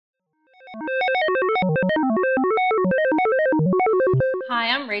Hi,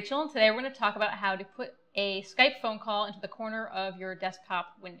 I'm Rachel, and today we're going to talk about how to put a Skype phone call into the corner of your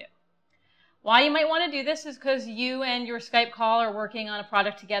desktop window. Why you might want to do this is because you and your Skype call are working on a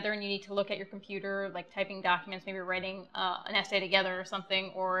project together and you need to look at your computer, like typing documents, maybe writing an essay together or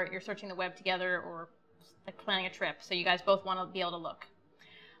something, or you're searching the web together or like planning a trip, so you guys both want to be able to look.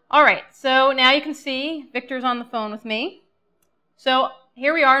 All right, so now you can see Victor's on the phone with me. So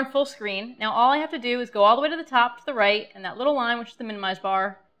here we are in full screen. Now all I have to do is go all the way to the top to the right, and that little line, which is the minimize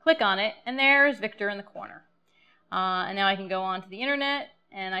bar, click on it, and there's Victor in the corner. And now I can go onto the internet,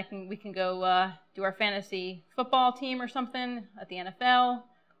 and we can go do our fantasy football team or something at the NFL.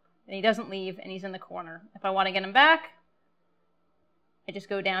 And he doesn't leave, and he's in the corner. If I want to get him back, I just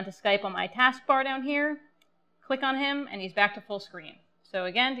go down to Skype on my taskbar down here, click on him, and he's back to full screen. So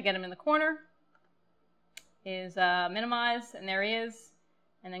again, to get him in the corner is minimize, and there he is,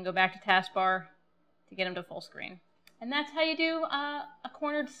 and then go back to taskbar to get him to full screen. And that's how you do a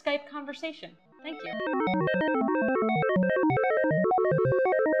cornered Skype conversation. Thank you.